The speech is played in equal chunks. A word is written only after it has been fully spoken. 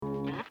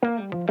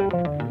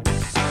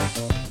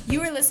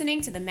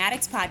listening to the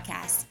Maddox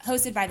Podcast,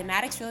 hosted by the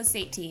Maddox Real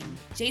Estate Team,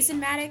 Jason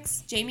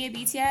Maddox, Jamie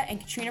Abitia, and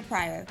Katrina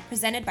Pryor,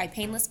 presented by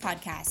Painless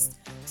Podcast.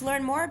 To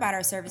learn more about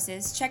our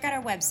services, check out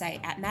our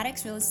website at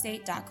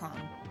maddoxrealestate.com.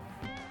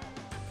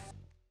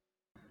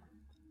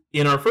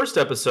 In our first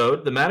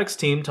episode, the Maddox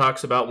team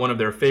talks about one of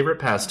their favorite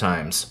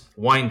pastimes,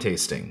 wine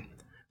tasting.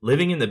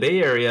 Living in the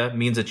Bay Area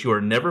means that you are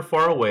never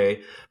far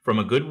away from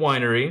a good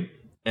winery,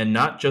 and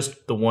not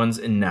just the ones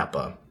in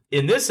Napa.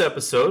 In this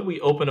episode,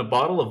 we open a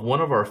bottle of one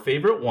of our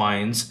favorite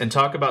wines and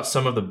talk about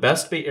some of the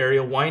best Bay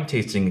Area wine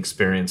tasting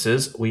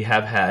experiences we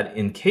have had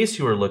in case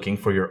you are looking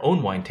for your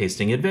own wine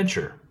tasting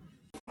adventure.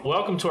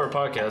 Welcome to our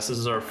podcast. This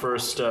is our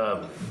first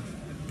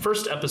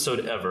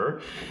episode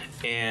ever,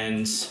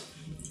 and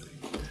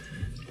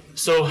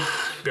so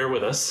bear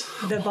with us.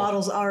 The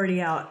bottle's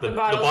already out. The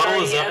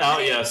bottle is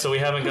out, yeah, so we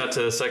haven't got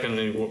to the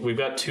second. We've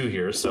got two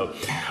here. So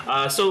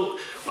I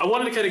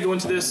wanted to kind of go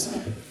into this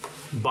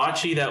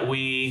bocce that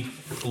we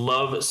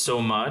love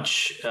so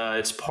much.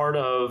 It's part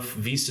of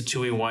Vista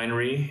Tui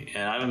Winery,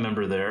 and I'm a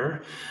member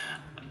there.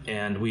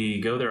 And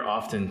we go there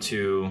often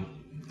to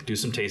do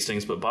some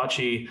tastings. But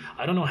bocce,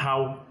 I don't know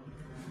how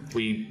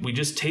we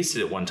just tasted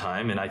it one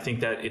time, and I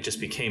think that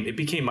it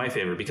became my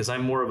favorite because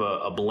I'm more of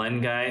a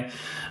blend guy.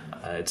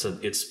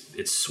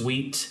 It's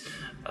sweet.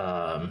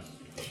 Yeah,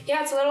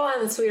 it's a little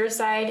on the sweeter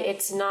side.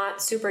 It's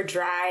not super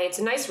dry. It's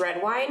a nice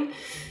red wine.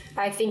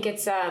 I think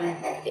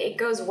it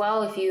goes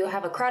well if you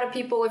have a crowd of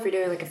people, if you're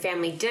doing like a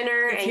family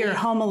dinner. If you're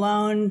home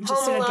alone,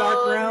 just in a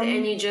dark room.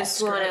 And you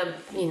just want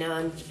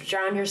to,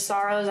 drown your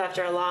sorrows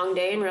after a long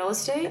day in real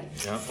estate.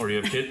 Yeah, or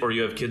you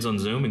have kids on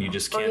Zoom and you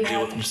just can't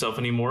deal with yourself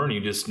anymore and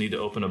you just need to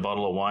open a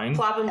bottle of wine.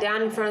 Plop them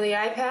down in front of the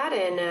iPad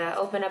and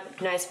open up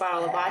a nice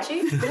bottle of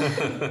bocce.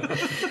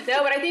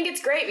 No, but I think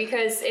it's great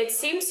because it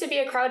seems to be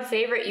a crowd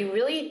favorite.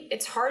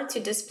 It's hard to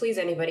displease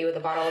anybody with a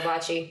bottle of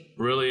bocce.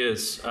 Really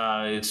is.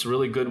 It's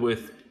really good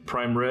with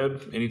prime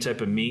rib, any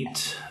type of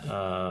meat.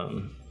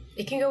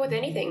 It can go with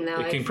anything, though.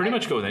 It can pretty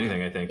much go with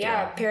anything, I think.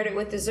 Yeah, I've paired it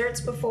with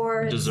desserts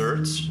before.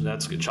 Desserts,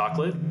 that's good.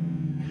 Chocolate.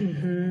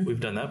 Mm-hmm. We've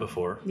done that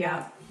before.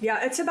 Yeah,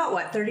 it's about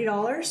what,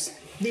 $30?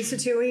 Vista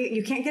Tui.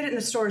 You can't get it in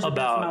the stores at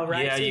Bethmo,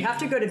 right? Yeah, so you have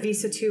to go to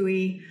Vista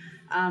Tui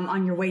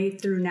on your way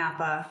through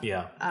Napa.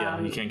 Yeah,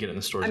 you can't get it in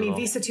the stores. I mean,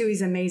 Vista Tui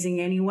is amazing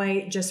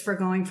anyway, just for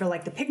going for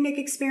like the picnic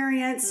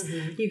experience.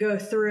 Mm-hmm. You go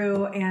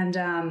through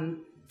and.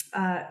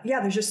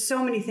 There's just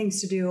so many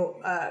things to do,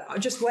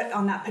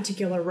 on that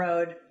particular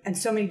road and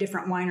so many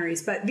different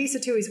wineries. But Vista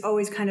Tui is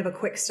always kind of a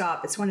quick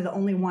stop. It's one of the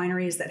only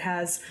wineries that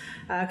has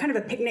kind of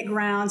a picnic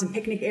grounds and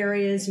picnic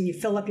areas, and you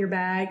fill up your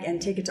bag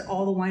and take it to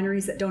all the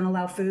wineries that don't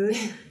allow food.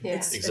 Yeah.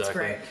 It's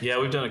great. Yeah,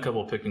 we've done a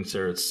couple of picnics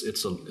there.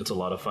 It's a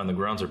lot of fun. The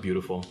grounds are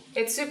beautiful.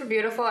 It's super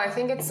beautiful. I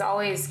think it's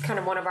always kind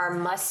of one of our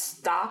must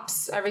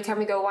stops every time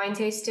we go wine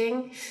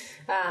tasting.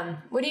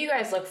 What do you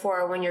guys look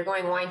for when you're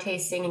going wine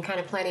tasting and kind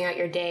of planning out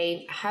your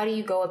day? How do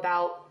you go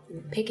about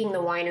picking the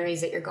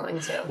wineries that you're going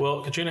to?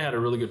 Well, Katrina had a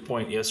really good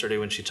point yesterday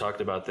when she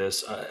talked about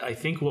this. I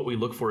think what we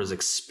look for is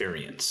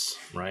experience,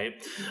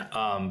 right?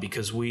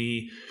 Because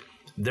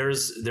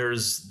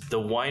there's the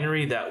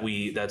winery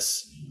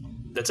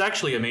that's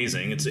actually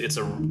amazing. It's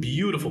a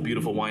beautiful,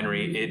 beautiful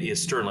winery. It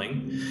is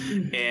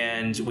Sterling.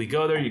 And we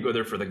go there. You go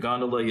there for the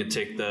gondola. You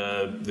take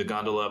the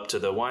gondola up to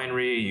the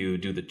winery. You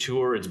do the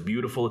tour. It's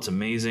beautiful. It's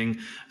amazing,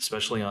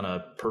 especially on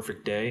a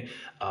perfect day.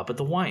 But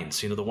the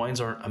wines, the wines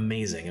aren't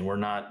amazing, and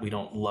we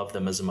don't love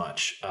them as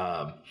much.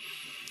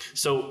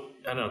 So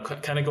I don't know,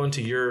 kind of go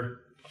into what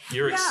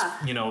you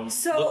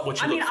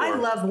look for. I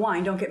love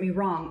wine, don't get me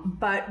wrong,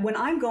 but when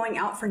I'm going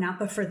out for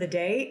Napa for the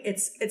day,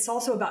 it's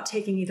also about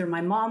taking either my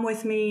mom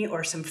with me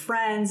or some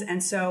friends,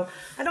 and so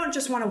I don't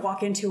just want to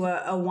walk into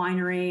a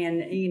winery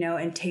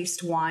and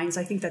taste wines.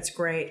 I think that's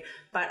great,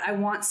 but I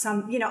want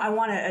I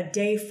want a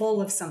day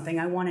full of something.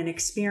 I want an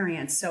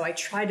experience, so I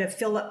try to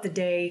fill up the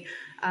day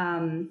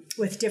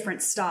with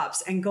different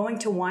stops and going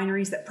to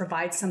wineries that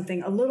provide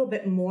something a little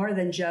bit more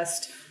than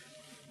just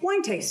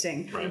wine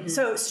tasting. Right.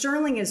 So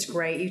Sterling is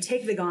great. You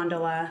take the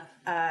gondola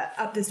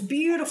up this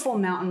beautiful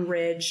mountain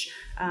ridge.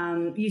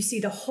 You see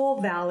the whole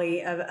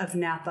valley of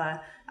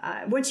Napa.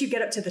 Once you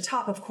get up to the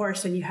top, of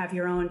course, then you have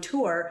your own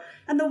tour.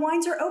 And the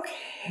wines are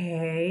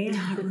okay,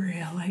 not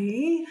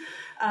really.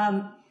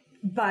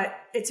 But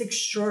it's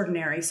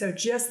extraordinary. So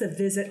just the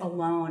visit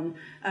alone.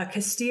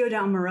 Castillo de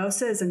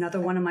Amorosa is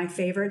another one of my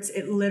favorites.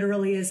 It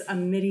literally is a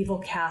medieval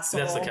castle.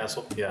 That's the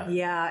castle? Yeah.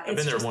 Yeah. I've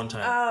been there one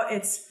time. Oh,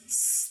 it's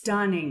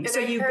stunning. So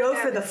you go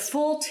for the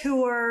full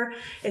tour.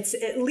 It's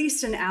at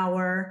least an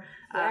hour.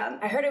 Yeah.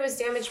 I heard it was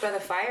damaged by the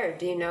fire.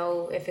 Do you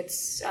know if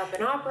it's up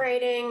and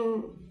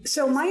operating?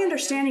 So my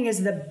understanding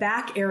is the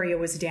back area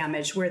was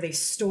damaged where they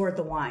stored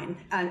the wine.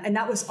 And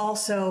that was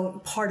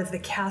also part of the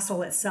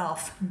castle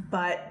itself.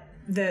 But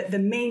the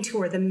main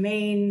tour, the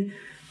main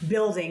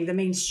building, the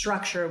main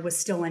structure was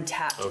still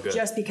intact,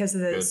 just because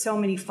of so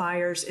many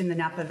fires in the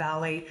Napa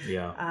Valley.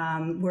 Yeah.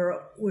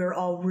 We're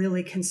all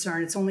really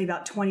concerned. It's only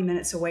about 20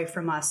 minutes away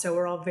from us, so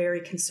we're all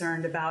very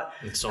concerned about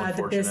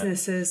the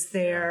businesses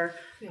there.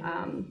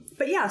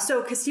 But yeah,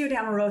 so Castillo de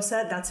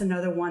Amorosa, that's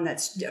another one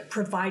that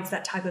provides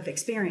that type of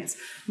experience.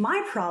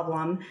 My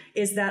problem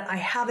is that I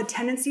have a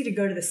tendency to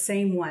go to the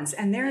same ones,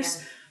 and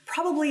there's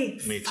probably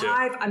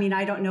five. I mean,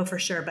 I don't know for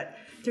sure, but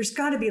there's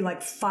got to be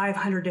like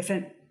 500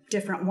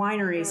 different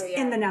wineries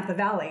in the Napa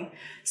Valley.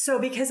 So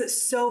because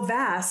it's so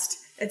vast,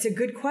 it's a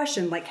good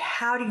question. Like,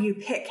 how do you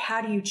pick?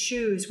 How do you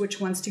choose which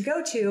ones to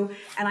go to?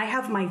 And I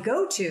have my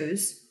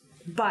go-tos,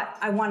 but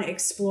I want to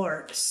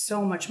explore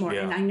so much more.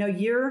 And I know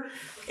you're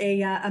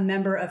a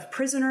member of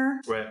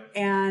Prisoner, right?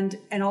 And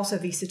also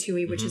Visa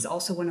Tui, which is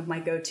also one of my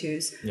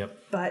go-tos.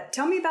 Yep. But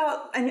tell me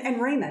about and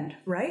Raymond,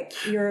 right?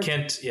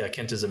 Kent. Yeah,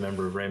 Kent is a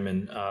member of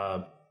Raymond.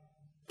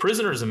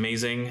 Prisoner is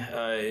amazing.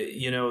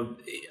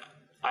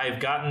 I've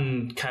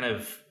gotten kind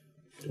of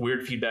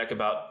weird feedback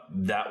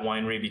about that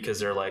winery because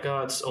they're like,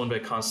 oh, it's owned by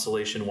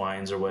Constellation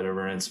Wines or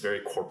whatever, and it's very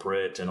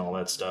corporate and all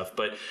that stuff.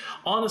 But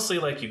honestly,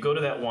 like, you go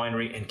to that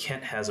winery, and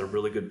Kent has a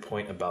really good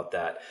point about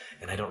that,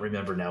 and I don't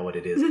remember now what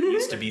it is. It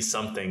used to be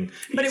something.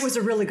 But it was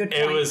a really good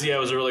point. It was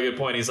a really good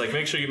point. He's like,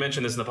 make sure you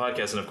mention this in the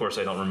podcast, and of course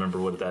I don't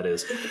remember what that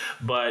is.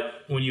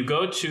 But when you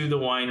go to the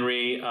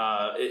winery,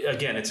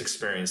 again, it's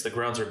experience. The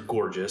grounds are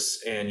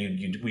gorgeous, and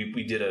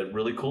we did a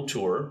really cool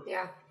tour.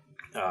 Yeah.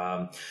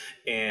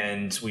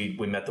 And we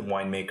met the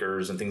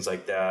winemakers and things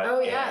like that.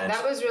 Oh yeah,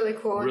 that was really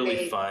cool.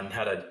 Really fun.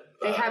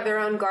 They have their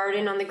own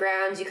garden on the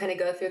grounds. You kind of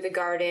go through the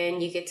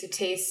garden. You get to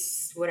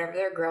taste whatever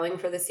they're growing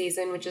for the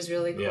season, which is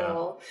really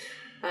cool.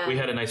 We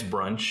had a nice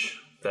brunch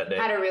that day.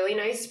 Had a really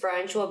nice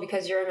brunch. Well,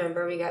 because you're a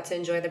member, we got to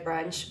enjoy the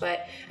brunch.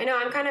 But I know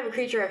I'm kind of a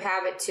creature of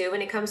habit too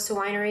when it comes to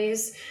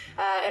wineries.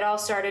 It all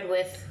started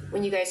with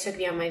when you guys took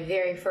me on my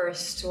very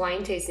first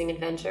wine tasting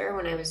adventure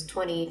when I was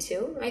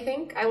 22, I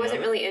think. I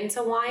wasn't really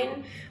into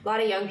wine. A lot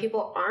of young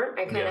people aren't.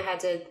 I kind of had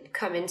to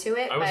come into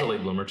it. I was a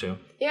late bloomer too.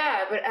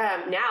 Yeah, but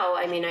now,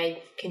 I mean,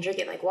 I can drink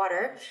it like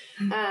water.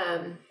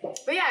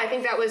 But yeah, I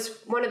think that was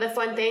one of the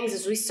fun things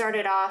is we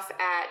started off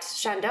at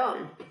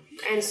Chandon.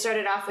 And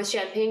started off with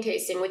champagne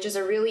tasting, which is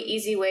a really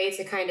easy way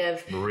to kind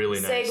of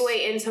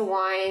segue into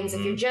wines.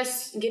 If you're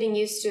just getting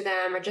used to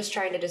them or just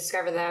trying to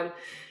discover them.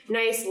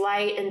 Nice,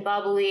 light, and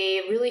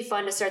bubbly. Really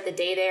fun to start the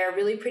day there.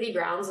 Really pretty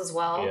grounds as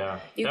well. Yeah.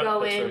 You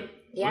go in. Right.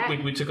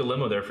 Yeah. We took a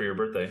limo there for your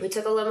birthday. We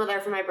took a limo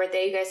there for my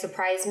birthday. You guys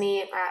surprised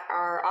me at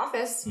our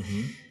office.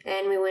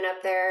 And we went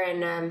up there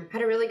and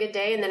had a really good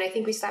day. And then I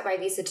think we stopped by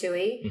Visa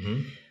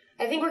Tui.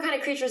 I think we're kind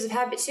of creatures of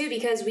habit too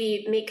because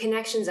we make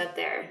connections up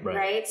there,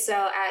 right? So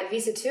at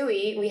Visa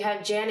Tui, we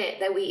have Janet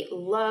that we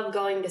love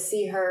going to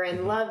see her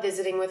and love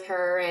visiting with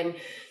her. And,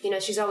 you know,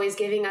 she's always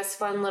giving us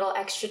fun little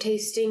extra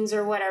tastings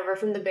or whatever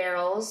from the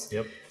barrels.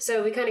 Yep.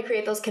 So we kind of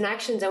create those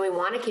connections and we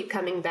want to keep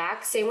coming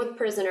back. Same with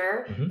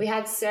Prisoner. We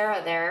had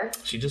Sarah there.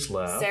 She just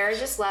left. Sarah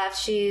just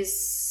left.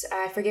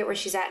 I forget where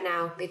she's at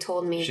now. They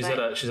told me. She's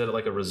at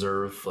like a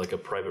reserve, like a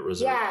private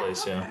reserve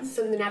place. Yeah.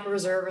 Some the Napa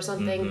Reserve or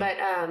something. But,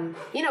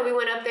 you know, we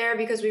went up there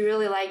because we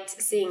really liked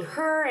seeing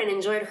her and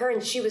enjoyed her.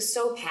 And she was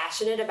so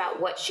passionate about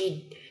what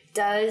she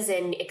does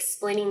and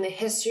explaining the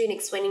history and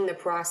explaining the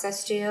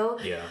process to you.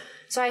 Yeah.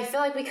 So I feel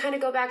like we kind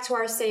of go back to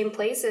our same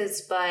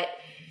places, but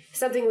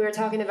something we were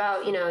talking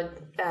about, you know,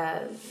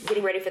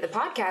 getting ready for the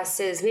podcast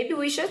is maybe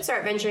we should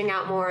start venturing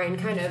out more and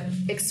kind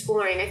of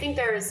exploring. I think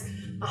there's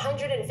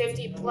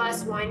 150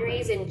 plus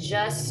wineries in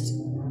just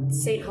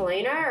St.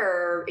 Helena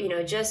or, you know,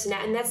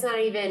 and that's not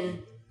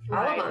even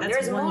all of them. That's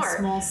There's one more.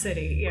 Small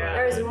city. Yeah.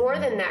 There's more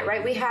than that,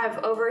 right? We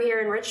have over here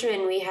in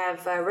Richmond, we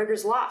have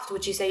Rigger's Loft,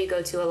 which you say you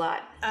go to a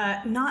lot.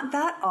 Not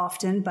that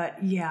often,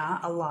 but yeah,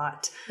 a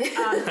lot.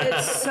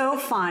 It's so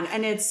fun.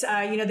 And it's,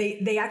 you know,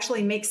 they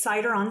actually make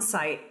cider on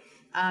site.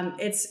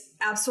 It's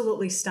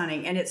absolutely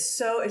stunning. And it's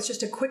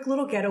just a quick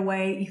little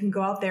getaway. You can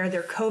go out there.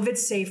 They're COVID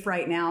safe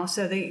right now.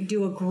 So they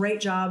do a great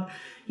job.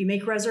 You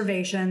make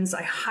reservations.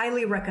 I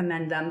highly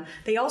recommend them.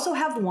 They also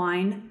have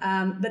wine,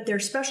 but their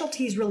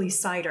specialty is really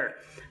cider.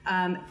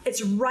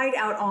 It's right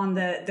out on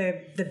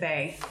the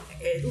bay.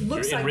 It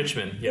looks in like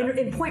Richmond, yeah.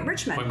 In Point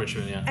Richmond. Point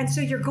Richmond, yeah. And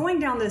so you're going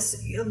down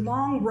this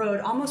long road,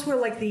 almost where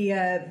like the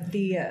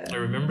I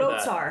remember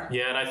boats that. are.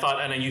 Yeah, and I thought,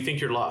 and you think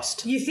you're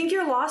lost. You think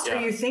you're lost, or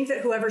you think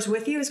that whoever's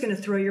with you is going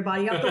to throw your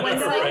body out the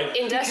window. Right.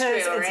 Industrial,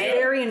 because it's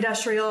very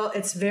industrial.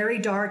 It's very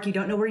dark. You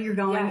don't know where you're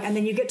going, and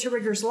then you get to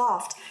Rigger's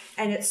Loft,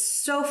 and it's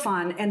so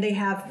fun. And they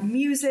have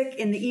music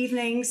in the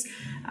evenings,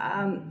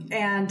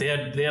 and they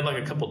had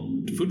like a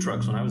couple food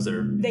trucks when I was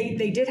there.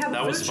 They did have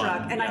a food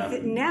truck,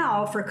 and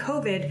now for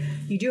COVID,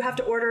 you do have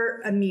to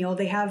order a meal.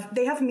 They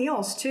have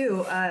meals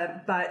too,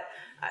 but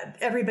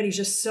everybody's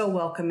just so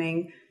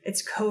welcoming.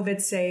 It's COVID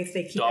safe.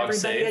 They keep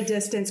everybody a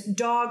distance.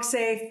 Dog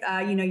safe.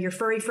 You know, your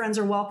furry friends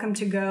are welcome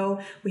to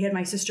go. We had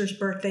my sister's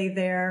birthday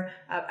there.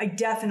 I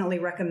definitely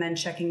recommend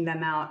checking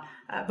them out.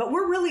 But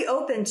we're really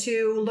open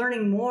to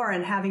learning more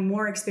and having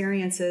more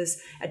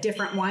experiences at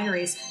different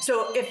wineries.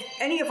 So if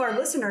any of our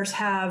listeners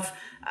have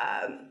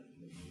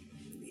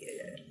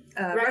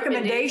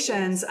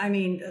recommendations, I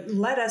mean,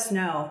 let us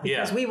know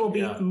because we will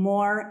be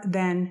more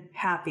than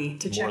happy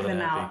to check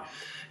them out.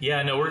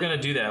 Yeah, no, we're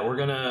gonna do that. We're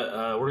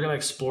gonna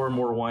explore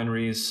more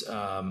wineries.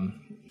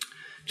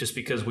 just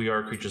because we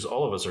are creatures,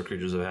 all of us are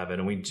creatures of habit,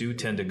 and we do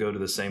tend to go to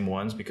the same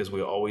ones because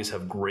we always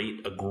have a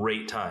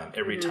great time.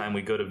 Every time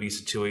we go to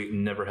Visa 28,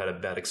 never had a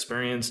bad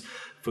experience.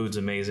 Food's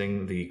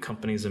amazing. The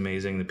company's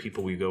amazing. The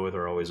people we go with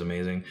are always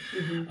amazing.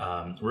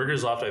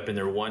 Riggers Loft, I've been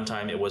there one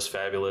time. It was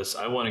fabulous.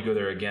 I want to go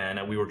there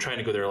again. We were trying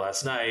to go there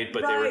last night,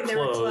 but they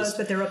were closed.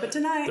 But they're open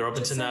tonight. They're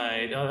open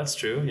tonight. Oh, that's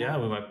true. Yeah,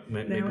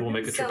 maybe we'll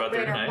make a trip out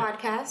there tonight.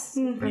 Podcast.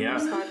 Yeah.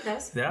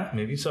 Podcast. Yeah,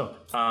 maybe so.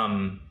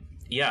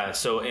 Yeah,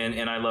 so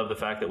and I love the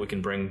fact that we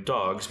can bring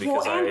dogs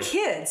because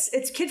kids.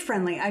 It's kid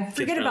friendly. I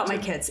forget about my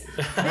kids.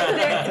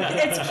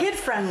 It's kid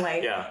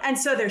friendly. Yeah. And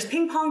so there's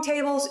ping pong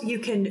tables. You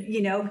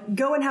can,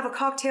 go and have a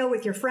cocktail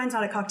with your friends,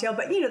 not a cocktail,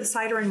 but the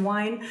cider and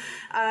wine.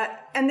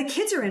 And the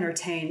kids are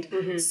entertained.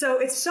 So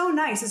it's so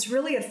nice. It's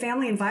really a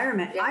family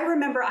environment. Yeah. I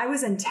remember I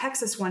was in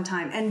Texas one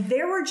time and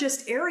there were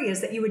just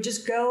areas that you would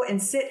just go and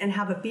sit and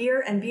have a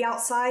beer and be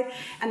outside,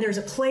 and there's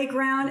a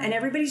playground and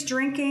everybody's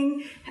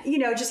drinking,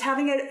 just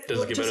having it.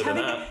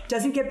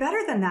 Doesn't get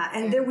better than that.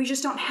 And we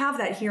just don't have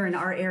that here in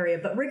our area.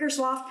 But Riggers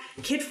Loft,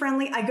 kid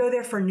friendly. I go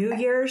there for New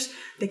Year's.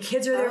 The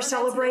kids are there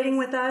celebrating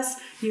with us.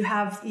 You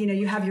have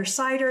your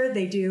cider.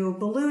 They do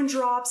balloon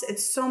drops.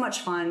 It's so much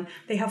fun.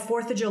 They have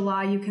 4th of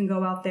July. You can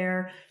go out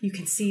there. You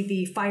can see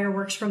the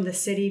fireworks from the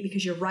city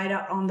because you're right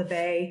out on the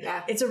bay.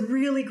 Yeah. It's a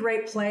really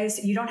great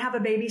place. You don't have a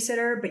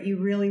babysitter, but you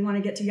really want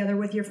to get together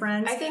with your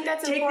friends. I think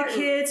that's important. Take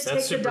the kids,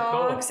 take the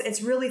dogs. Cool.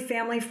 It's really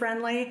family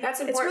friendly.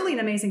 That's important. It's really an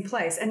amazing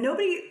place. And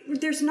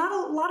there's not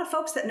a lot of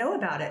folks that know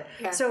about it.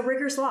 Yeah. So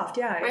Riggers Loft,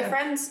 My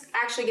friend's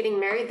actually getting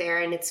married there,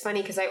 and it's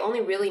funny because I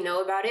only really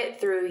know about it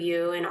through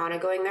you and Anna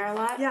going there a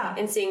lot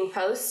and seeing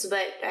posts,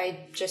 but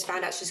I just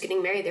found out she's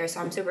getting married there, so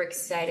I'm super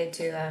excited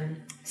to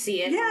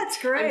see it. Yeah,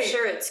 it's great. I'm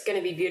sure it's going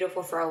to be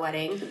beautiful for a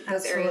wedding.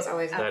 Those areas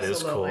always That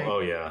is cool. Oh,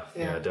 yeah,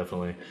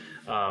 definitely.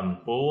 Well,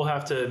 we'll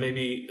have to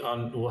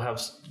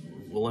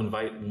we'll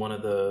invite one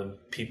of the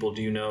people.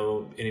 Do you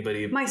know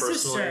anybody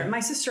personally?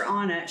 My sister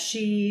Anna,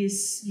 she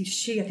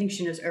I think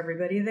she knows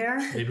everybody there.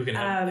 Maybe we can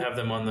have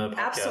them on the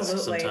podcast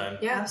sometime.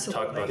 Yeah,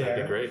 absolutely. Talk about that.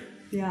 That'd be great.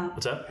 Yeah.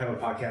 What's up? Have a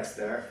podcast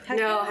there.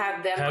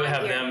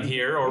 Have them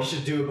here, or we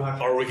should do a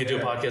podcast. Or we could do a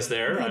podcast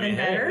there. Even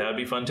better. Hey, that'd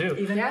be fun too.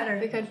 Even better.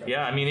 We could.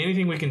 Yeah,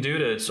 anything we can do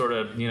to sort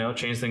of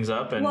change things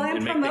up and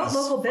and make promote things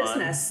local fun.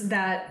 business.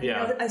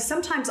 That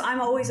sometimes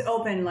I'm always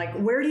open. Like,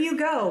 where do you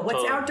go?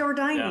 What's outdoor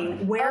dining?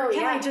 Yeah. Where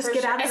can I just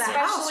get out of the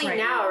house? Especially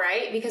now,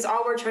 right? Because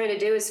all we're trying to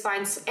do is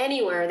find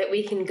anywhere that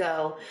we can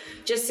go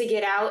just to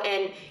get out.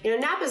 And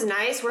Napa's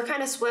nice. We're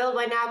kind of spoiled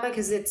by Napa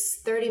because it's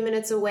 30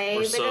 minutes away.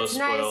 But it's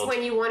nice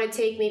when you want to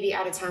take maybe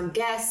out of town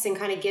guests and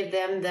kind of give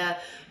them the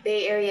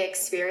Bay Area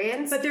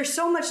experience. But there's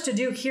so much to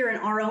do here in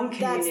our own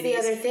communities.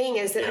 That's the other thing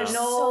is that there's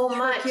Knoll, so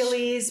much.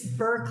 Hercules,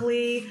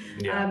 Berkeley,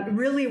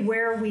 really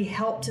where we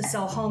help to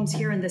sell homes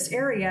here in this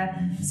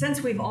area.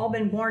 Since we've all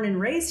been born and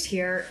raised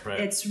here,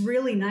 it's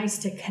really nice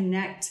to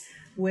connect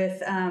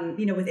with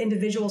with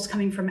individuals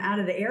coming from out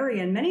of the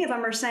area, and many of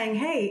them are saying,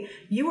 hey,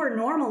 you are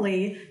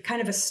normally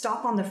kind of a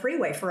stop on the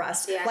freeway for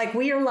us. Like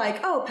we are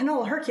like, oh,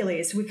 Panola,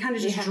 Hercules, we kind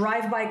of just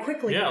drive by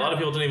quickly. A lot of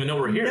people don't even know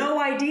we're here.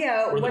 No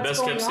idea we're what's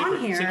going on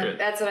here. Secret.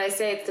 That's what I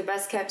say. It's the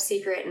best kept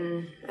secret,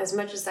 and as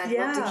much as I'd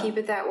love to keep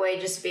it that way,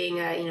 just being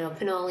a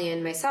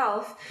Panolian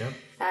myself,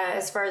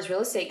 as far as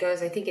real estate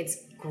goes, I think it's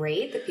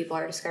great that people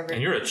are discovering.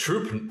 And you're a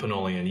true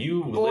Panolian.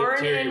 You lived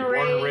here, you're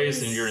born and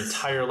raised in your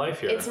entire life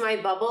here. It's my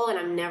bubble, and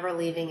I'm never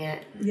leaving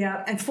it.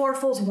 Yeah, and Four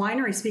Fulls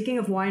Winery, speaking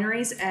of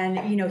wineries, and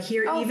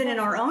here, even in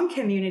our own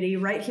community,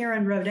 right here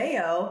in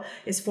Rodeo,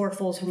 is Four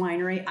Fulls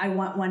Winery. I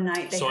went one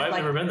night. I've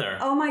never been there.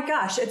 Oh my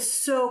gosh, it's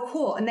so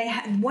cool.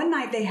 And one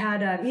night they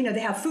had,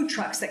 they have food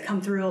trucks that come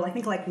through, I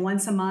think like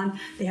once a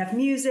month. They have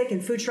music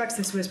and food trucks.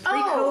 This was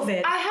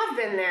pre-COVID. I have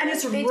been there. And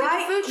it's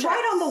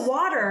right on the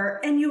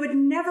water, and you would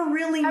never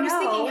really know. I was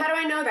thinking, how do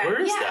I know that? Where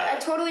is that?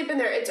 I've totally been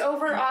there. It's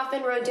over off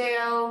in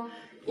Rodeo.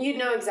 You'd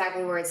know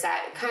exactly where it's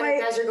at. Kind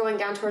of as you're going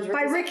down towards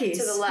Ricky's. By Ricky's.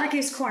 To the left.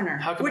 Ricky's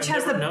Corner. Which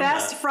has the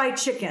best fried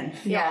chicken,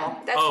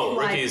 y'all.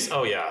 Ricky's.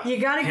 Oh, yeah. You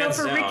got to go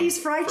for Ricky's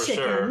fried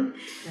chicken.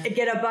 Sure.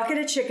 Get a bucket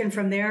of chicken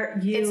from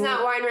there. It's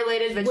not wine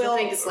related, but you'll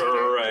thank us later.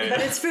 Right. But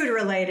it's food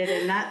related,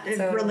 and that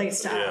relates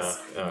to us.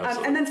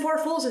 And then Four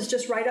Fulls is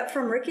just right up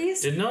from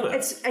Ricky's. Didn't know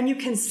that. And you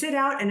can sit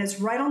out, and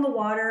it's right on the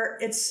water.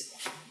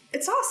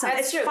 It's awesome.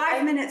 That's it's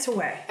 5 minutes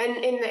away. And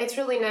it's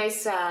really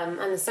nice on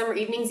the summer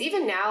evenings.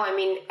 Even now,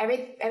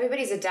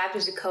 everybody's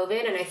adapted to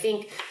COVID, and I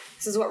think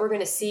this is what we're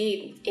going to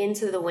see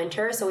into the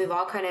winter. So we've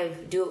all kind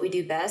of do what we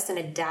do best and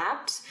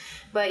adapt.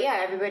 But yeah,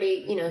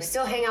 everybody,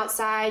 still hang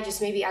outside,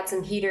 just maybe add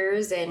some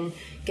heaters and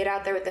get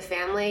out there with the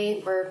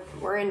family.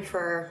 We're in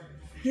for...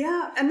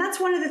 Yeah, and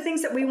that's one of the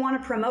things that we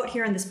want to promote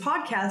here in this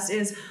podcast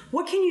is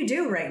what can you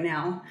do right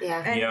now? Yeah.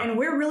 And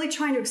we're really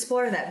trying to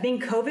explore that. Being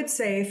COVID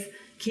safe,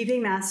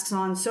 keeping masks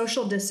on,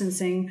 social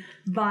distancing,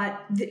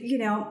 but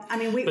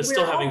we're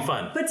still having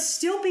fun. But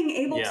still being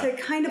able to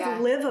kind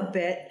of live a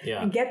bit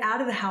and get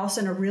out of the house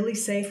in a really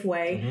safe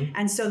way.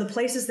 And so the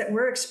places that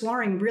we're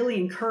exploring really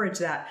encourage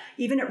that.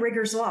 Even at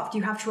Riggers Loft,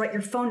 you have to write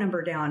your phone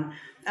number down.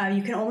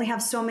 You can only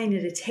have so many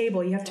at a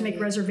table. You have to make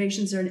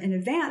reservations in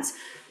advance,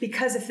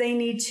 because if they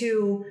need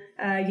to,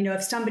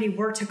 if somebody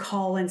were to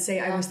call and say,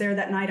 I was there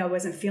that night, I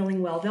wasn't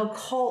feeling well, they'll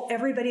call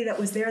everybody that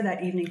was there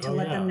that evening to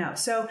let them know.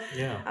 So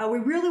we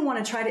really want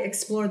to try to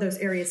explore those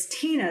areas.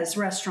 Tina's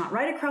restaurant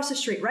right across the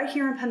street, right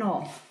here in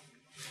Pinole.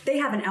 They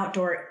have an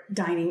outdoor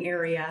dining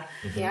area.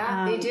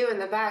 Yeah, they do in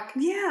the back.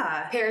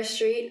 Yeah. Paris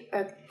Street,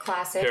 a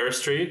classic. Paris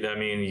Street, I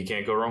mean, you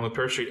can't go wrong with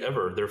Paris Street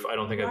ever. I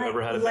don't think I've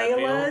ever had a bad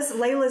meal. Layla's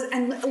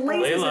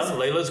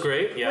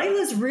great. Yeah.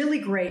 Layla's really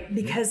great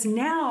because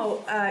now,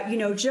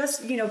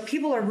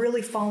 people are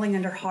really falling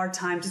under hard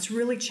times. It's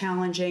really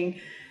challenging.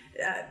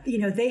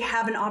 They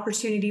have an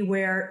opportunity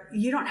where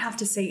you don't have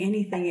to say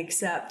anything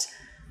except,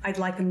 I'd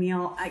like a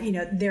meal.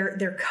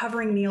 They're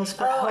covering meals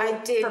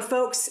for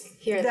folks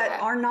that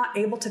are not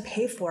able to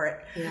pay for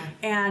it. Yeah.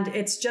 And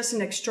it's just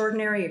an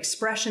extraordinary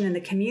expression in the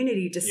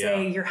community to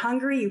say, you're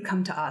hungry, you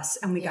come to us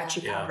and we got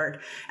you covered.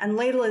 And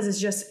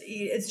Layla's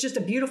it's just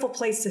a beautiful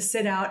place to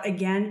sit out.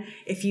 Again,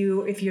 if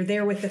you're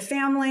there with the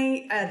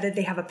family, that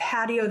they have a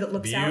patio that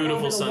looks out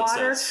over the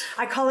water.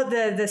 I call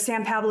it the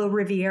San Pablo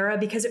Riviera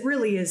because it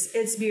really is,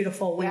 it's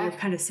beautiful when you're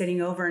kind of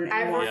sitting over and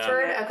I've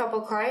referred a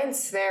couple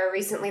clients there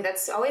recently.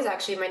 That's always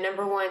actually my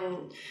number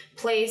one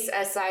place,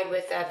 aside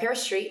with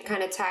Paris Street,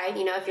 kind of tied,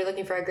 if you're looking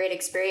for a great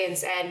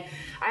experience. And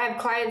I have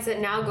clients that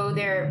now go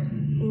there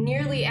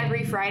nearly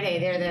every Friday.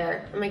 They're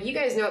there. I'm like, you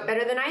guys know it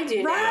better than I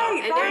do now.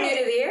 And they're new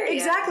to the area.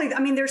 Exactly. I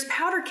mean, there's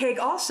powder cake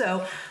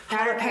also.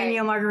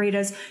 Jalapeno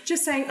margaritas.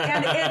 Just saying.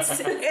 And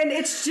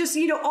it's just,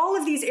 all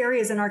of these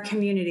areas in our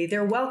community,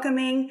 they're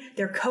welcoming,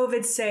 they're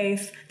COVID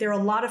safe, they're a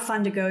lot of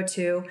fun to go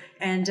to.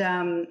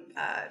 And,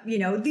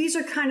 these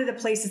are kind of the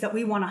places that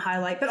we want to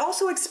highlight, but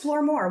also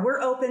explore more.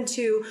 We're open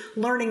to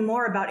learning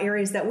more about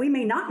areas that we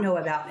may not know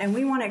about, and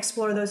we want to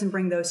explore those and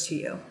bring those to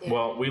you. Yeah.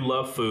 Well, we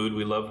love food,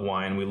 we love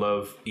wine, we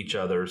love each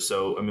other.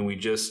 So, we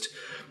just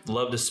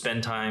love to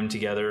spend time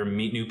together,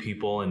 meet new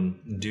people,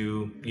 and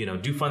do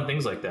fun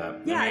things like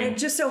that. Yeah, and it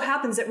just so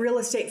happens that real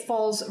estate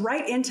falls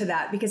right into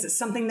that because it's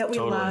something that we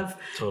love.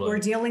 Totally. We're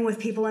dealing with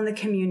people in the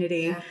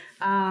community. Yeah.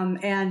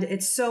 And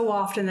it's so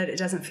often that it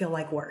doesn't feel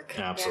like work.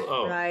 Absolutely.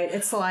 Oh, right.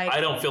 It's like, I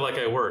don't feel like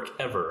I work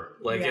ever.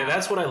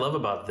 That's what I love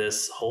about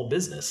this whole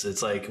business.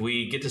 It's like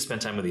we get to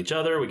spend time with each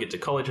other. We get to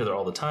call each other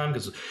all the time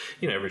because,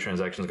 every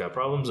transaction's got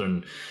problems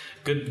and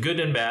good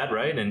and bad,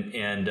 right?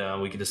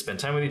 And we get to spend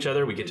time with each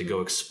other. We get to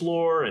go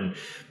explore and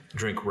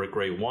drink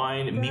great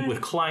wine, meet with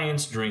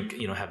clients, drink,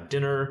 have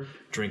dinner,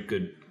 drink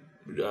good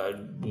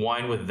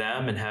wine with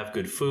them and have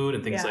good food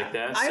and things like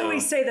that. I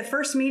always say the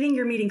first meeting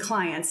you're meeting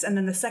clients, and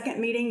then the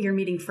second meeting you're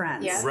meeting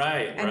friends. Yeah.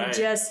 Right. And it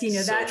just,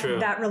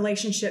 that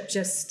relationship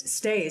just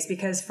stays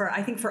because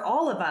I think for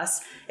all of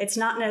us,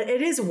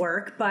 it is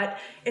work, but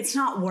it's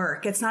not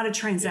work. It's not a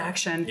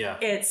transaction. Yeah.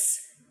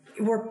 It's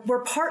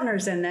we're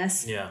partners in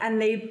this. Yeah.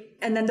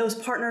 And then those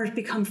partners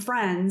become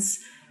friends.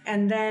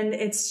 And then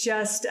it's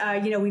just,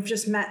 we've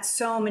just met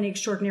so many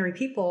extraordinary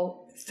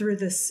people through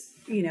this,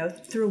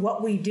 through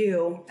what we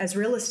do as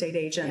real estate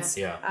agents.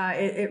 Yeah.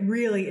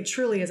 It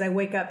truly is. I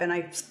wake up and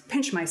I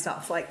pinch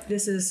myself like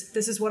this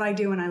is what I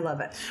do and I love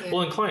it. Yeah.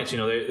 Well, and clients,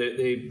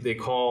 they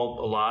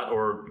call a lot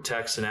or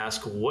text and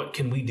ask, what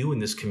can we do in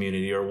this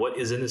community or what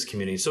is in this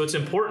community? So it's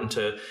important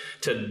to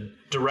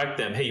direct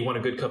them. Hey, you want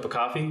a good cup of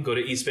coffee? Go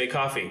to East Bay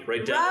Coffee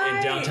in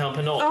downtown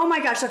Pinole. Oh my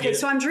gosh. Okay.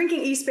 So I'm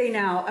drinking East Bay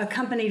now,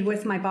 accompanied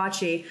with my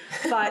bocce,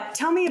 but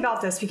tell me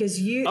about this because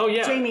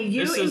Jamie,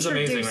 this is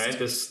amazing,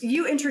 right?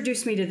 You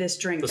introduced me to this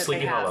drink the that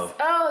Sleepy they have. Hollow.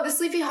 Oh, the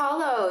Sleepy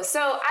Hollow.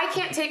 So I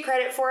can't take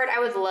credit for it. I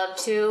would love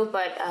to,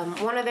 but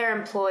one of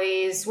their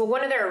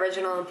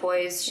original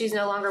employees, she's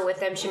no longer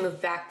with them. She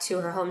moved back to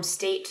her home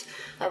state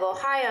of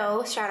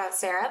Ohio. Shout out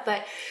Sarah.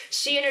 But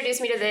she introduced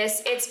me to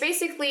this. It's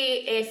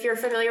basically, if you're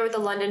familiar with the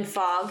London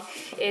Fog,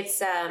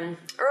 it's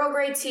Earl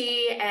Grey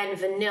tea and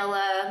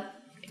vanilla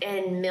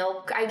and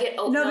milk. I get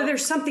oat milk. No,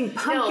 there's something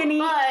pumpkin-y.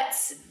 No, but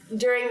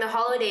during the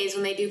holidays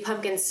when they do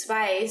pumpkin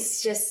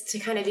spice, just to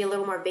kind of be a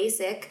little more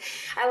basic,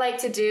 I like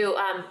to do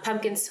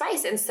pumpkin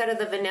spice instead of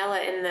the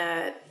vanilla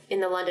in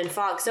the London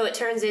Fog. So it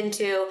turns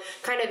into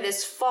kind of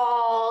this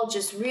fall,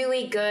 just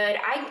really good.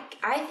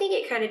 I think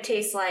it kind of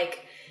tastes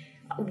like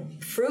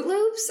Fruit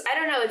Loops. I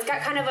don't know. It's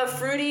got kind of a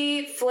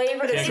fruity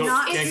flavor.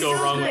 Can't go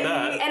wrong with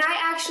that. And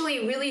I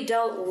actually really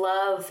don't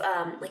love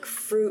like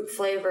fruit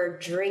flavored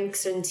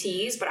drinks and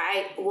teas, but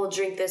I will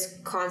drink this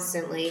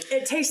constantly.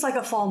 It tastes like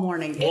a fall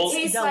morning. It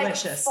tastes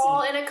delicious. Like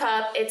fall in a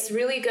cup. It's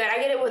really good. I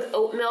get it with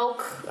oat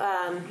milk.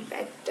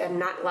 I'm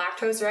not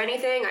lactose or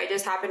anything. I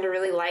just happen to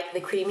really like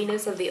the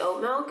creaminess of the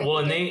oat milk. Well,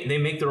 and they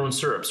make their own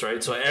syrups,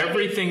 right? So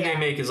everything they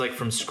make is like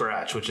from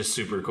scratch, which is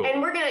super cool. And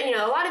we're gonna,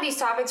 a lot of these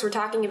topics we're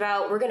talking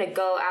about, we're gonna go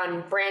go out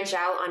and branch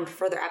out on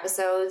further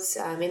episodes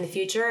in the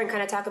future and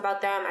kind of talk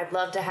about them. I'd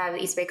love to have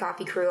the East Bay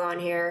Coffee crew on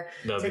here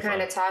to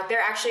kind of talk.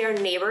 They're actually our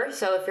neighbor,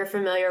 so if you're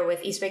familiar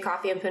with East Bay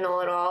Coffee and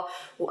Pinole at all,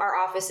 our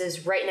office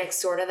is right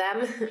next door to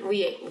them.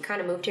 We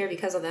kind of moved here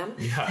because of them.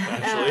 Yeah,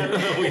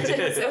 actually, we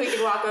did. So we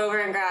could walk over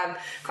and grab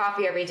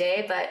coffee every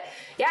day. But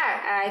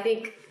yeah, I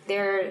think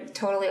they're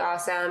totally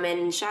awesome.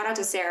 And shout out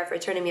to Sarah for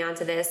turning me on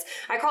to this.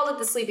 I called it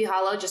the Sleepy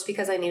Hollow just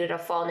because I needed a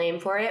fall name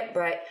for it,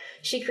 but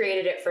she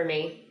created it for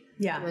me.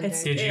 Yeah.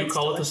 Did you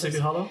call it the Sleepy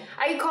Hollow?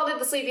 I called it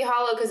the Sleepy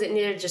Hollow because it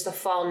needed just a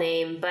fall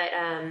name, but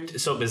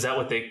so is that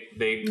what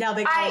they now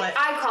they call it?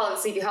 I call it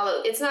Sleepy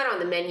Hollow. It's not on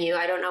the menu.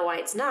 I don't know why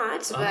it's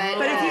not,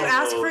 but if you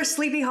ask for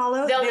Sleepy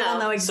Hollow, they will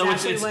know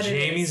exactly so what it is.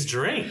 It's Jamie's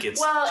drink.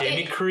 It's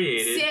Jamie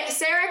created.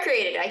 Sarah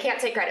created it. I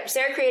can't take credit.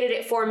 Sarah created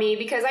it for me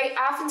because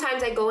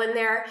oftentimes I go in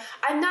there.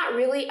 I'm not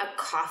really a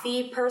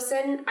coffee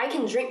person. I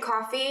can drink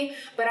coffee,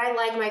 but I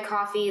like my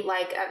coffee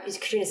like as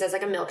Katrina says,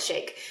 like a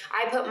milkshake.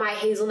 I put my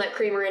hazelnut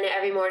creamer in it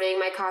every morning.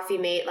 My Coffee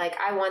Mate, like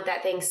I want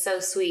that thing so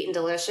sweet and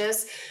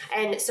delicious.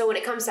 And so when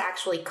it comes to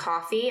actually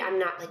coffee, I'm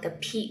not like a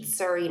Peet's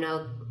or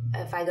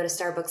if I go to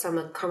Starbucks, I'm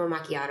a caramel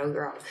macchiato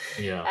girl.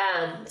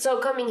 Yeah. So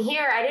coming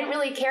here, I didn't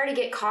really care to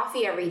get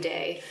coffee every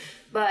day,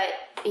 but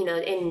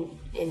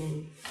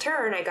in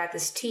turn, I got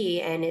this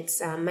tea, and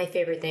it's my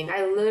favorite thing.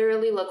 I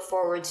literally look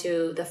forward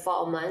to the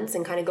fall months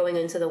and kind of going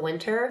into the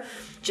winter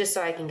just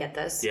so I can get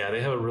this. Yeah, they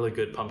have a really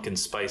good pumpkin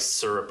spice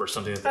syrup or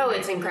something.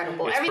 It's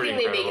incredible. Everything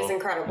they make is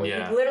incredible.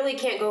 Yeah. You literally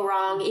can't go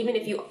wrong. Even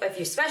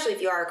especially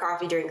if you are a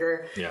coffee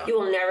drinker, you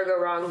will never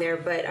go wrong there.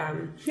 But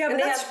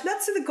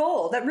that's the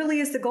goal. That really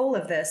is the goal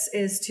of this,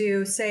 is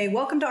to say,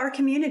 welcome to our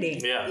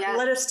community. Yeah.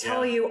 Let us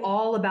tell you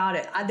all about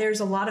it. There's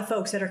a lot of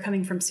folks that are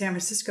coming from San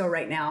Francisco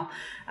right now.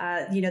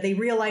 They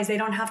realize they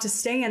don't have to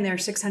stay in their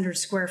 600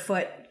 square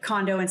foot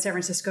condo in San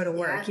Francisco to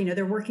work. Yeah.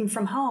 They're working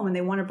from home and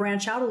they want to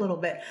branch out a little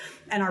bit.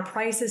 And our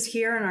prices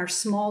here in our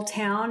small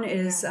town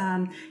is,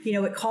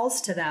 it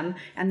calls to them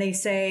and they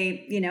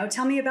say,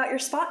 tell me about your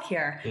spot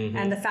here. Mm-hmm.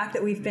 And the fact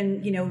that we've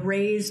been,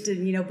 raised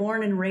and,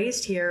 born and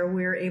raised here,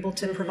 we're able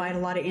to provide a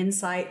lot of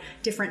insight,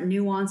 different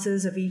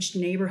nuances of each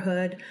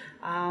neighborhood.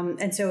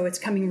 And so it's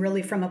coming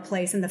really from a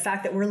place. And the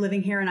fact that we're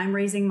living here and I'm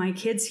raising my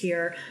kids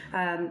here,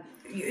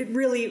 it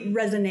really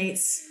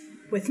resonates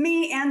with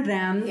me and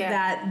them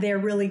that they're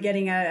really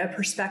getting a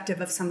perspective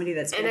of somebody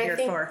that's been here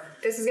for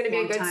this is going to be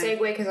a good time. segue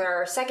because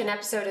our second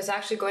episode is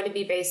actually going to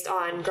be based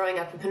on growing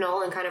up in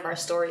Pinole and kind of our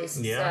stories.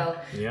 So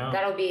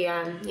that'll be,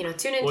 tune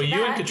into that. Well,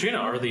 you and Katrina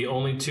are the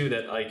only two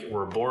that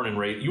were born and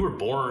raised. You were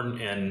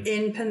born and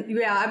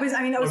I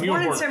was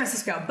born in San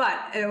Francisco,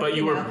 but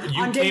you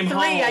on day came 3 home,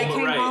 I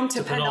came home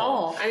to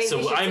Pinole.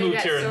 I moved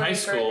here in high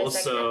school.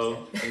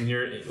 So and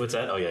what's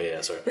that? Oh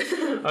yeah. Sorry.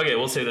 Okay,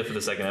 we'll save that for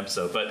the second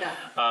episode. But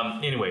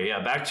anyway,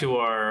 back to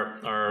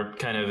our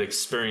kind of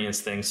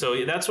experience thing.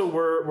 So that's what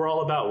we're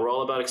all about. We're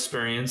all about experience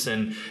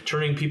and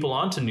turning people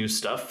on to new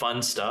stuff,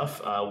 fun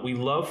stuff. We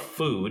love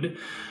food.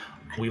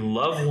 We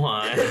love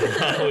wine.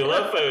 We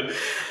love food.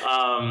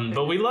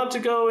 But we love to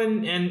go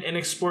and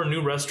explore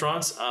new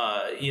restaurants.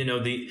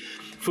 The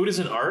food is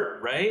an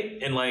art, right?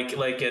 And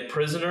like at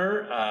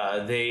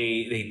Prisoner,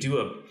 they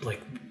do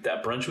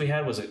that brunch we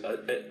had was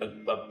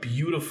a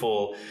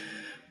beautiful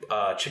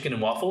chicken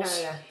and waffles.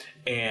 Oh, yeah.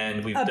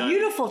 And we've done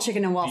beautiful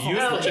chicken and waffles.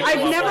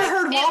 I've never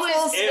heard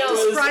waffles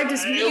described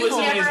as beautiful.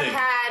 We've never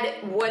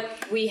had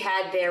what we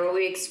had there, what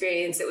we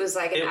experienced. It was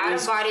like an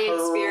out-of-body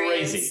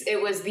experience.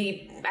 It was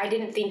I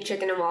didn't think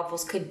chicken and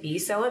waffles could be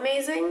so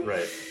amazing.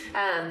 Right.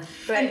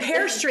 And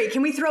Pear Street.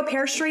 Can we throw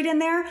Pear Street in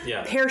there?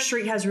 Yeah. Pear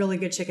Street has really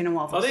good chicken and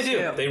waffles. Oh, they do.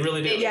 Too. They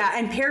really do. Yeah,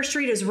 and Pear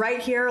Street is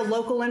right here,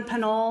 local in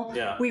Pinole.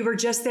 Yeah. We were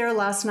just there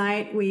last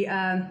night. We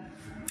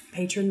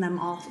patron them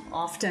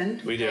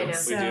often. We do.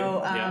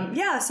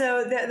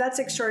 So that's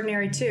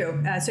extraordinary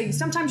too. So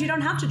sometimes you don't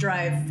have to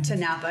drive to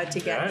Napa to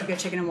get good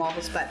chicken and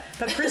waffles, but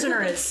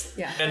Prisoner is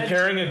And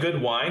pairing a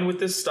good wine with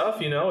this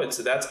stuff,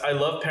 I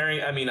love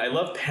pairing. I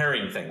love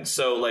pairing things.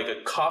 So like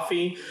a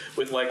coffee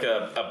with like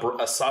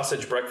a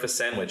sausage breakfast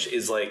sandwich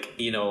is like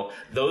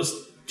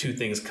those two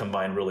things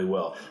combine really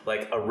well,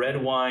 like a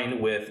red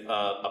wine with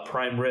a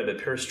prime rib at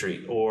Pear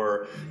Street,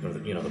 or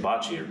the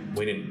bocce.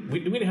 We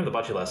didn't have the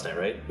bocce last night,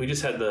 right? We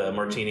just had the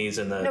martinis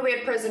and the. No, we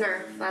had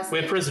Prisoner last night. We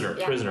had Prisoner,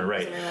 right? Prisoner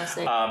last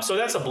night. So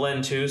that's a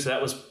blend too. So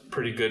that was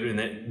pretty good, and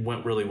it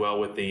went really well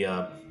with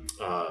the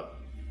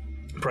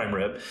prime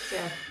rib.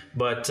 Yeah.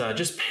 But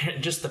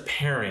just the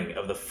pairing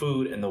of the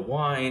food and the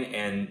wine,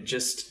 and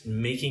just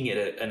making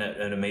it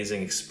an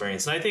amazing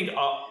experience. And I think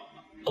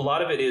a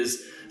lot of it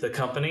is the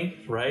company,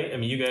 right? I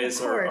mean, you guys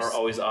are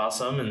always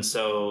awesome. And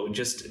so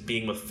just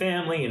being with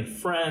family and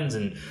friends,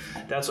 and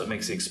that's what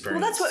makes the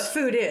experience. Well, that's what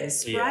food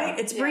is, right?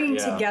 It's bringing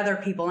together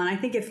people. And I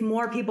think if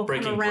more people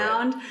come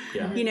around,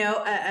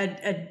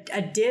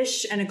 a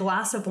dish and a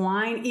glass of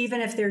wine, even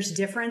if there's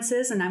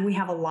differences, and we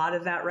have a lot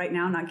of that right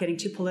now, not getting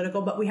too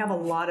political, but we have a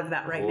lot of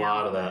that right now. A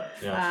lot of that,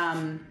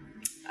 yeah.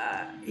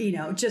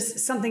 Just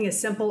something as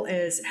simple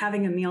as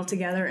having a meal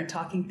together and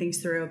talking things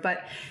through.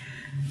 But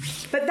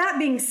But that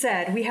being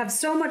said, we have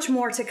so much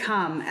more to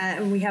come.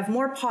 We have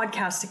more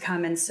podcasts to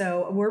come. And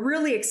so we're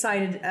really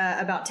excited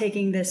about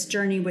taking this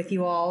journey with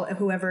you all,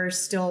 whoever's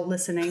still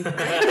listening.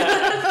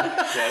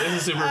 Yeah, this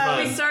is super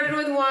fun. We started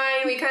with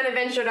wine, we kind of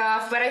ventured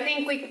off, but I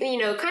think we,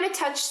 kind of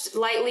touched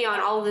lightly on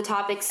all of the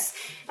topics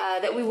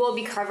that we will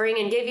be covering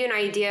and gave you an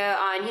idea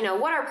on,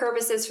 what our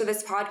purpose is for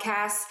this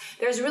podcast.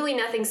 There's really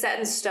nothing set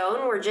in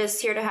stone. We're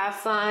just here to have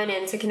fun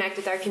and to connect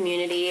with our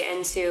community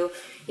and to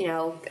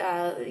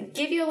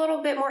give you a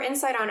little bit more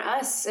insight on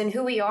us and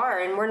who we are.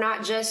 And we're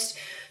not just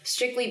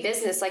strictly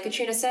business. Like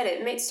Katrina said,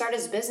 it may start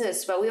as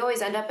business, but we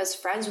always end up as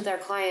friends with our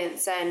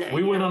clients. And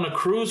we went on a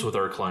cruise with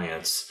our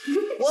clients.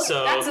 Well,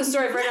 so that's a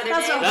story for another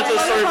day. That's a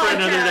story for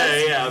another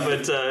day, yeah.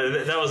 But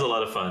that was a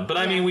lot of fun. But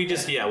I mean, we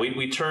just,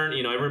 we turn,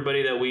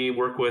 everybody that we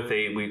work with,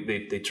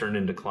 they turn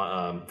into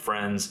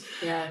friends.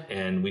 Yeah.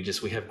 And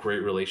we have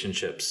great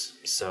relationships.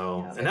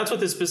 So, and that's what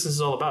this business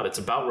is all about. It's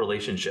about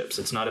relationships.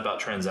 It's not about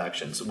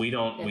transactions. We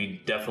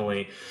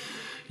definitely,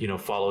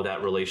 follow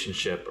that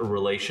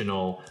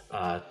relational,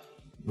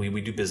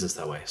 we do business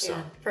that way.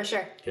 So, for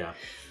sure. Yeah.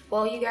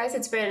 Well, you guys,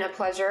 it's been a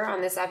pleasure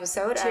on this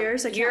episode.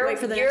 Cheers. I can't wait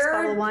for the next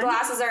bottle of wine. Your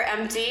glasses are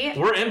empty.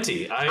 We're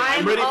empty.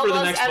 I'm ready for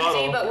the next empty,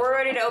 bottle. But we're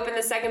ready to open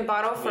the second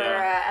bottle for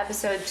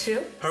episode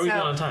 2. How are we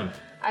doing on time?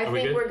 I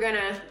think we're going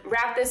to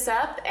wrap this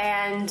up,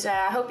 and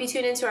I hope you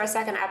tune into our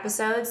second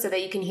episode so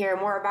that you can hear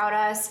more about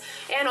us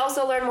and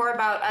also learn more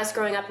about us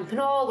growing up in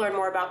Pinole, learn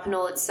more about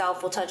Pinole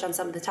itself. We'll touch on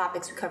some of the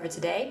topics we covered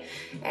today,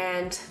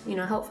 and,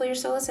 hopefully you're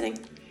still listening.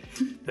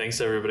 Thank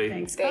everybody.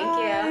 Thanks. Thank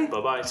you.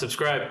 Bye-bye.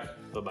 Subscribe.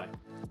 Bye-bye.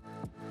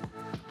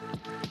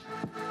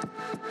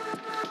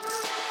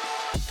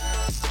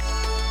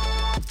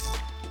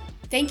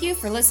 Thank you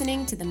for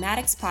listening to the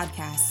Maddox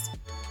Podcast.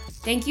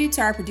 Thank you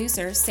to our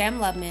producer, Sam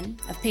Lubman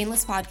of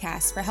Painless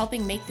Podcasts, for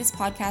helping make this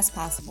podcast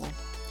possible.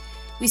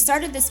 We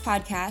started this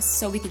podcast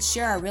so we could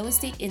share our real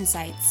estate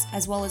insights,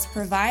 as well as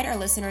provide our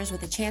listeners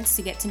with a chance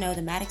to get to know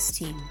the Maddox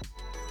team.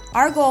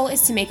 Our goal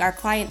is to make our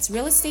clients'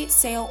 real estate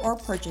sale or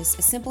purchase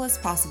as simple as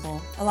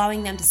possible,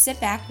 allowing them to sit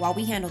back while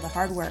we handle the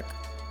hard work.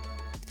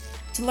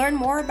 To learn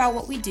more about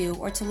what we do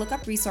or to look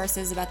up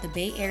resources about the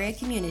Bay Area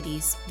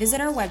communities, visit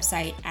our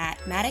website at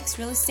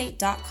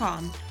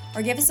maddoxrealestate.com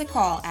or give us a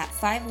call at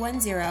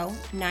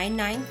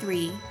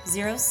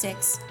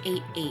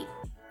 510-993-0688.